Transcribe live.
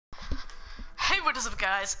What is up,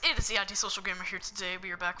 guys? It is the Antisocial Gamer here today.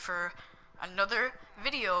 We are back for another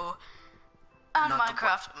video on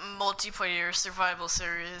Minecraft multiplayer survival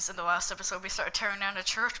series. In the last episode, we started tearing down a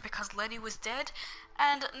church because Lenny was dead,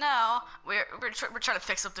 and now we're trying to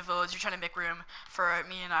fix up the village. We're trying to make room for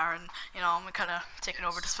me and Aaron. You know, we're kind of taking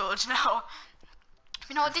over this village now.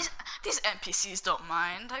 You know, these NPCs don't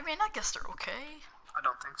mind. I mean, I guess they're okay. I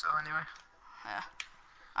don't think so, anyway. Yeah.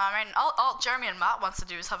 I mean, all Jeremy and Matt wants to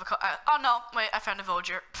do is have a oh no, wait, I found a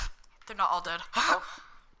villager. Pfft, they're not all dead. Oh.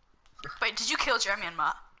 Wait, did you kill Jeremy and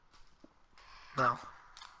Matt? No.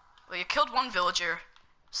 Well, you killed one villager,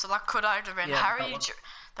 so that could either have been Harry,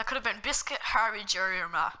 that could have been Biscuit, Harry, Jerry, or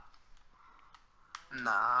Matt.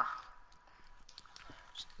 Nah.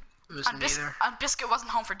 It was neither. And Biscuit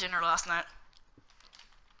wasn't home for dinner last night.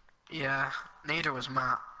 Yeah, neither was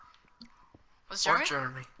Matt. Was Jeremy? Or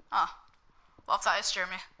Jeremy. Oh. Well, if that is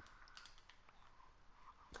Jeremy.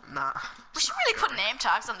 Nah. We should really put name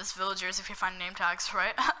tags on this villagers if you find name tags,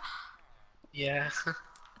 right? Yeah.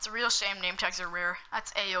 It's a real shame name tags are rare.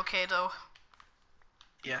 That's A-okay though.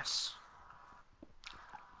 Yes.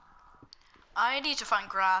 I need to find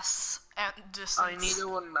grass out in the distance. I need a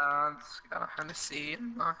one that's got a Hennessy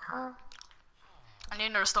in my hand. I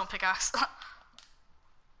need another stone pickaxe.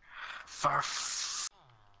 I'm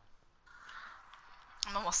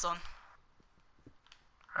almost done.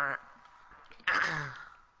 Alright.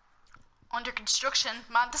 Under construction.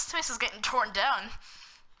 Man, this place is getting torn down.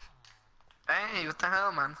 Hey, what the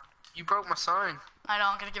hell, man? You broke my sign. I know,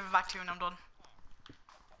 I'm gonna give it back to you when I'm done.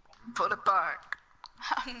 Put it back.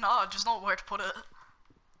 No, there's nowhere to put it.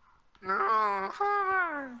 No.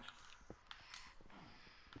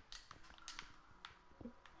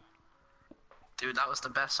 Dude, that was the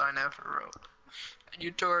best sign I ever wrote. And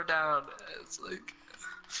you tore it down. It's like,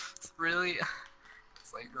 it's really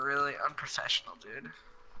unprofessional, dude.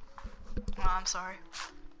 Oh, I'm sorry.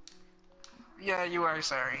 Yeah, you are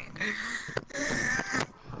sorry.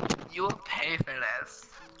 You will pay for this.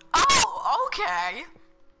 Oh, okay.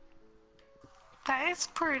 That is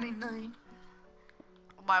pretty nice.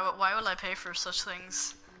 Why will I pay for such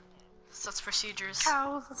things? Such procedures?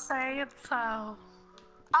 How's it saying so?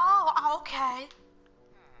 Oh, okay.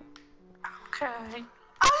 Okay.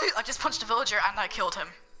 Oh, I just punched a villager and I killed him.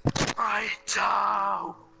 I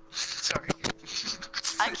know. Sorry.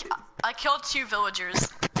 I killed 2 villagers.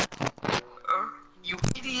 You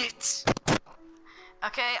idiot.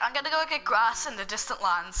 Okay, I'm gonna go get grass in the distant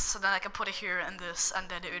lands so then I can put it here and this and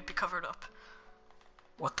then it would be covered up.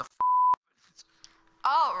 What the f?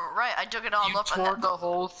 Oh, right, I dug it all up. You tore the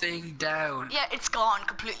whole thing down. Yeah, it's gone,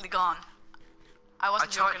 completely gone. I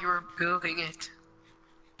wasn't thought joking. you were building it.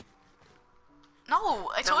 No,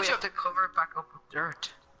 I told we you. have to cover it back up with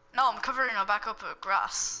dirt. No, I'm covering it back up with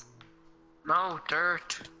grass. No,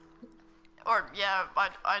 dirt. Or, yeah,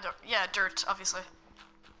 yeah, dirt, obviously.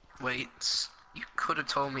 Wait, you could have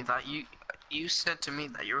told me that. You said to me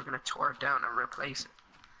that you were going to tear it down and replace it.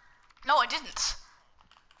 No, I didn't.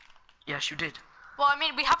 Yes, you did. Well, I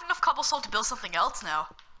mean, we have enough cobblestone to build something else now.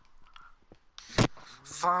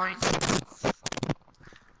 Fine.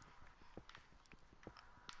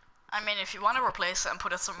 I mean, if you want to replace it and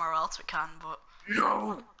put it somewhere else, we can, but...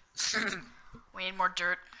 No! We need more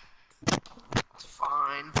dirt. It's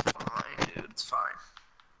fine, dude, it's fine.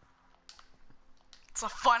 It's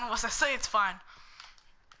not fine unless I say it's fine.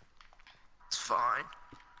 It's fine.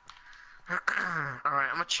 Alright,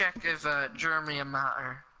 I'm gonna check if Jeremy and Matt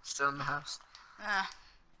are still in the house.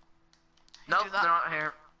 Nope, they're not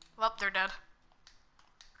here. Well, they're dead.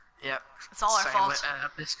 Yep. It's all our fault.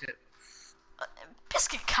 With, Biscuit.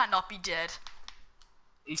 Biscuit cannot be dead.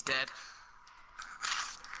 He's dead.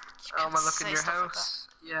 You I'm gonna look in your house.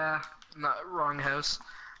 Like yeah, not wrong house.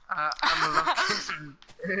 I'm looking.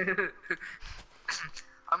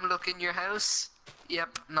 I'm looking your house.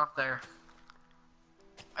 Yep, not there.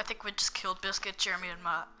 I think we just killed Biscuit, Jeremy, and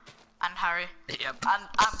Matt, and Harry. Yep.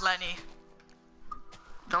 And Lenny.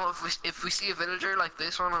 No, if we see a villager like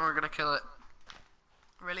this one, we're gonna kill it.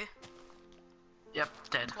 Really? Yep,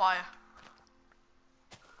 dead. Why?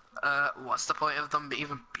 What's the point of them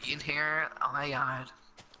even being here? Oh my god.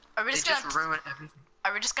 Are we They just ruin everything.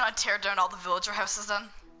 Are we just gonna tear down all the villager houses then?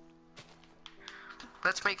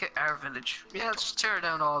 Let's make it our village. Yeah, let's just tear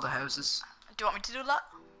down all the houses. Do you want me to do that?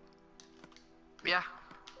 Yeah.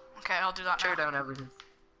 Okay, I'll do that now. Tear down everything.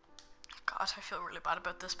 God, I feel really bad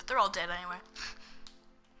about this, but they're all dead anyway.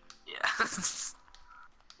 Yeah.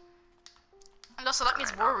 And also that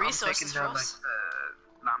means more resources for us. Like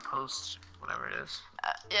the lamppost, whatever it is.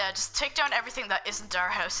 Yeah, just take down everything that isn't our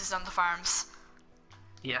houses on the farms.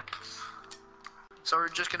 Yep. So we're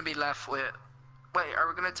just gonna be left with Wait, are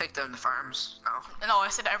we gonna take down the farms? No. No, I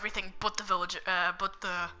said everything but the village, but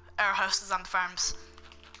the our houses and the farms.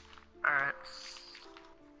 Alright.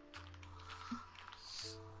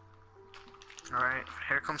 Alright,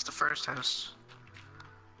 here comes the first house.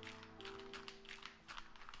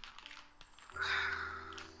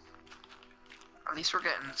 At least we're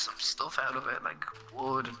getting some stuff out of it, like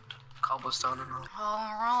wood and cobblestone and all.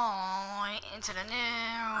 Alright, into the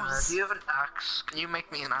news. Do you have an axe? Can you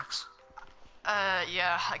make me an axe?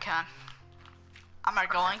 Yeah, I can. Am I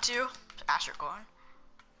going to? Asher going.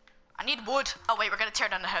 I need wood. Oh wait, we're gonna tear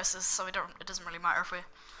down the houses, so it doesn't really matter if we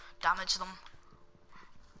damage them.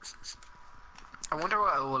 I wonder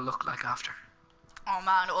what it will look like after. Oh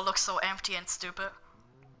man, it will look so empty and stupid.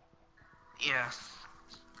 Yeah.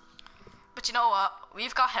 But you know what?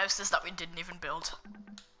 We've got houses that we didn't even build.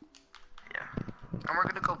 Yeah. And we're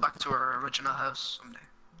gonna go back to our original house someday.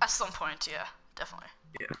 At some point, yeah, definitely.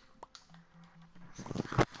 Yeah.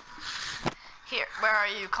 Here, where are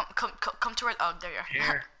you? Come to where? Oh, there you are.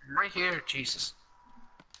 Here. I'm right here, Jesus.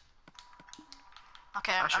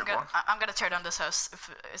 Okay, I'm gonna tear down this house.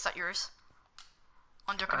 Is that yours?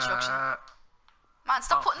 Under construction. Man,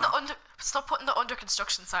 stop putting the under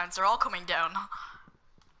construction signs. They're all coming down.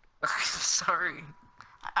 Sorry.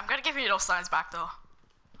 I'm gonna give you those signs back though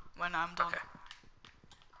when I'm done. Okay.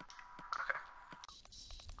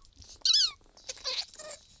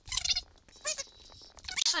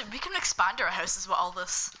 Actually, we can expand our houses with all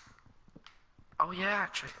this. Oh yeah,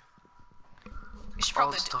 actually. We should All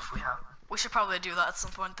probably the stuff we have. We should probably do that at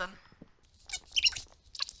some point then.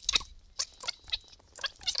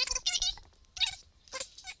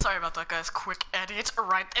 Sorry about that, guys. Quick edit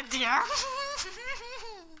right in the end.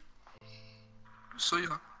 So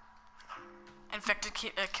yeah. Infected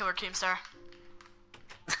killer Keemstar.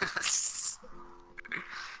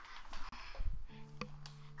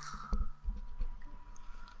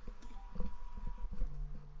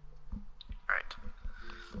 Right.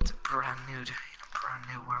 It's a brand new day, a brand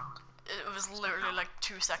new world. It was literally like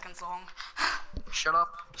 2 seconds long. Shut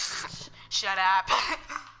up. Shut up.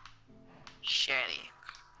 Shitty.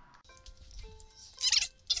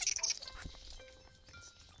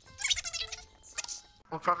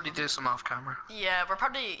 We'll probably do some off camera. Yeah, we're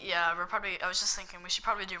probably, I was just thinking we should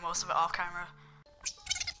probably do most of it off camera.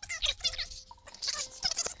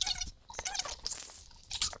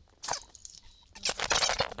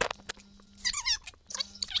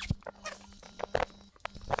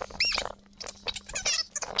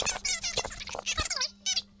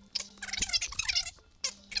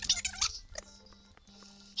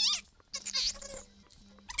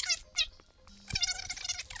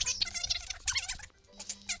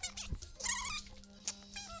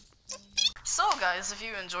 So guys, if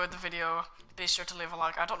you enjoyed the video, be sure to leave a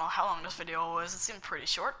like. I don't know how long this video was, it seemed pretty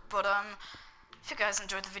short, but if you guys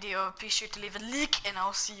enjoyed the video, be sure to leave a like, and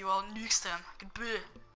I'll see you all next time. Goodbye.